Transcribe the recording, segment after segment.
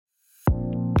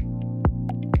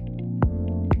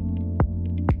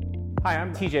Hi,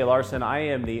 I'm TJ Larson. I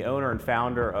am the owner and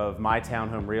founder of My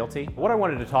Townhome Realty. What I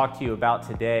wanted to talk to you about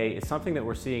today is something that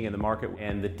we're seeing in the market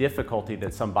and the difficulty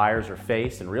that some buyers are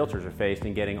faced and realtors are faced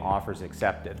in getting offers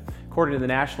accepted. According to the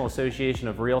National Association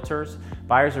of Realtors,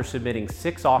 buyers are submitting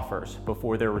 6 offers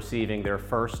before they're receiving their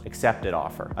first accepted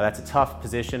offer. That's a tough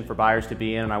position for buyers to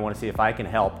be in, and I want to see if I can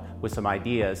help with some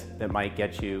ideas that might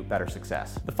get you better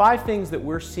success. The 5 things that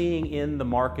we're seeing in the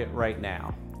market right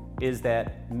now is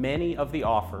that many of the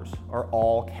offers are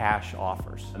all cash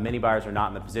offers. Many buyers are not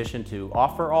in the position to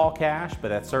offer all cash, but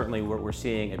that's certainly what we're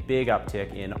seeing, a big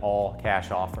uptick in all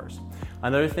cash offers.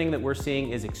 Another thing that we're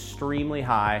seeing is extremely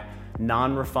high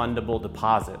non-refundable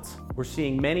deposits. We're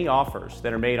seeing many offers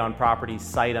that are made on properties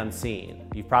sight unseen.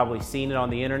 You've probably seen it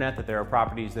on the internet that there are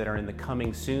properties that are in the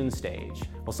coming soon stage.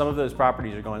 Well, some of those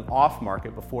properties are going off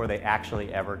market before they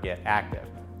actually ever get active.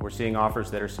 We're seeing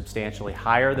offers that are substantially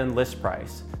higher than list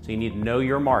price, so you need to know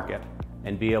your market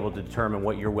and be able to determine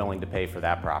what you're willing to pay for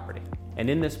that property. And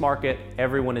in this market,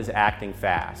 everyone is acting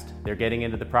fast. They're getting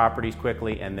into the properties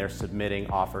quickly and they're submitting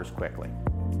offers quickly.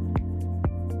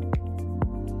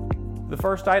 The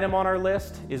first item on our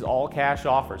list is all cash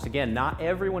offers. Again, not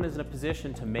everyone is in a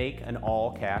position to make an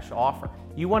all cash offer.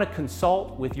 You want to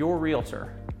consult with your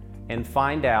realtor and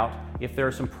find out if there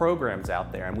are some programs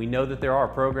out there, and we know that there are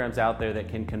programs out there that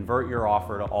can convert your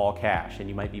offer to all cash, and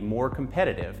you might be more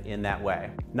competitive in that way.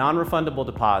 Non-refundable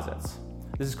deposits.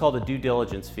 This is called a due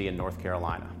diligence fee in North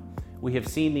Carolina. We have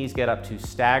seen these get up to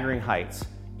staggering heights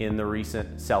in the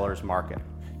recent seller's market.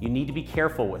 You need to be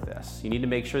careful with this. You need to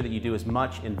make sure that you do as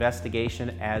much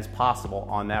investigation as possible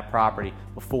on that property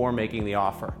before making the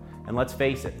offer. And let's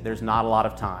face it, there's not a lot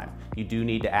of time. You do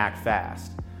need to act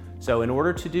fast. So in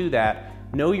order to do that,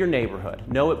 know your neighborhood.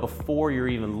 Know it before you're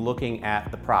even looking at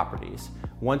the properties.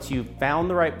 Once you've found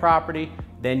the right property,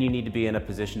 then you need to be in a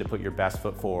position to put your best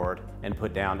foot forward and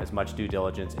put down as much due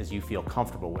diligence as you feel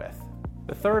comfortable with.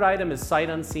 The third item is sight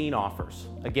unseen offers.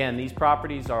 Again, these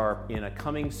properties are in a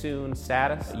coming soon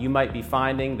status. You might be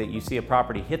finding that you see a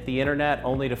property hit the internet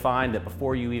only to find that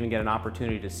before you even get an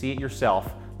opportunity to see it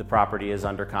yourself, the property is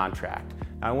under contract.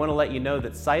 Now, I want to let you know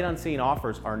that sight unseen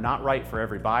offers are not right for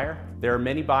every buyer. There are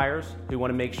many buyers who want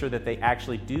to make sure that they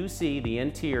actually do see the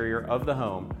interior of the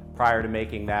home prior to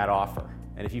making that offer.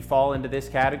 And if you fall into this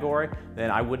category,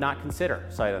 then I would not consider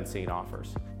sight unseen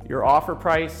offers. Your offer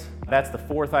price, that's the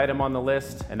 4th item on the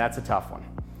list, and that's a tough one.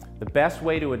 The best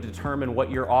way to determine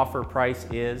what your offer price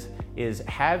is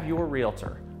have your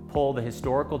realtor pull the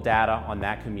historical data on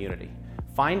that community.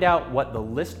 Find out what the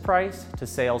list price to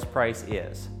sales price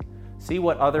is. See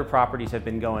what other properties have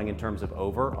been going in terms of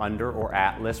over, under, or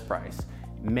at list price.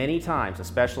 Many times,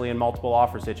 especially in multiple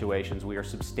offer situations, we are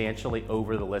substantially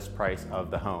over the list price of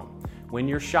the home. When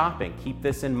you're shopping, keep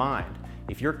this in mind.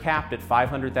 If you're capped at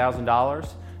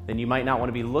 $500,000, then you might not want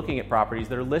to be looking at properties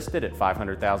that are listed at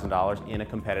 $500,000 in a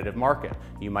competitive market.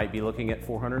 You might be looking at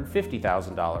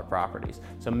 $450,000 properties.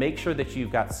 So make sure that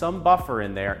you've got some buffer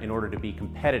in there in order to be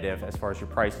competitive as far as your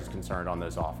price is concerned on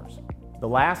those offers. The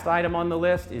last item on the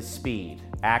list is speed.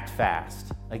 Act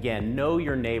fast. Again, know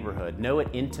your neighborhood, know it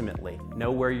intimately, know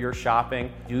where you're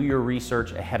shopping, do your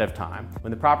research ahead of time.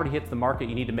 When the property hits the market,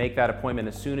 you need to make that appointment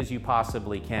as soon as you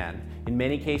possibly can. In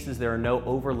many cases, there are no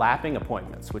overlapping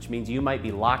appointments, which means you might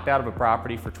be locked out of a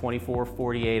property for 24,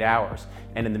 48 hours.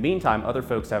 And in the meantime, other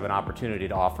folks have an opportunity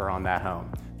to offer on that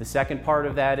home. The second part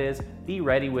of that is be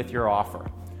ready with your offer.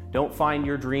 Don't find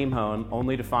your dream home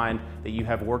only to find that you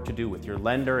have work to do with your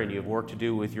lender and you have work to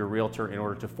do with your realtor in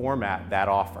order to format that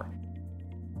offer.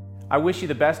 I wish you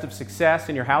the best of success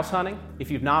in your house hunting. If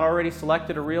you've not already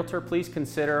selected a realtor, please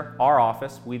consider our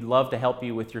office. We'd love to help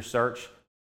you with your search.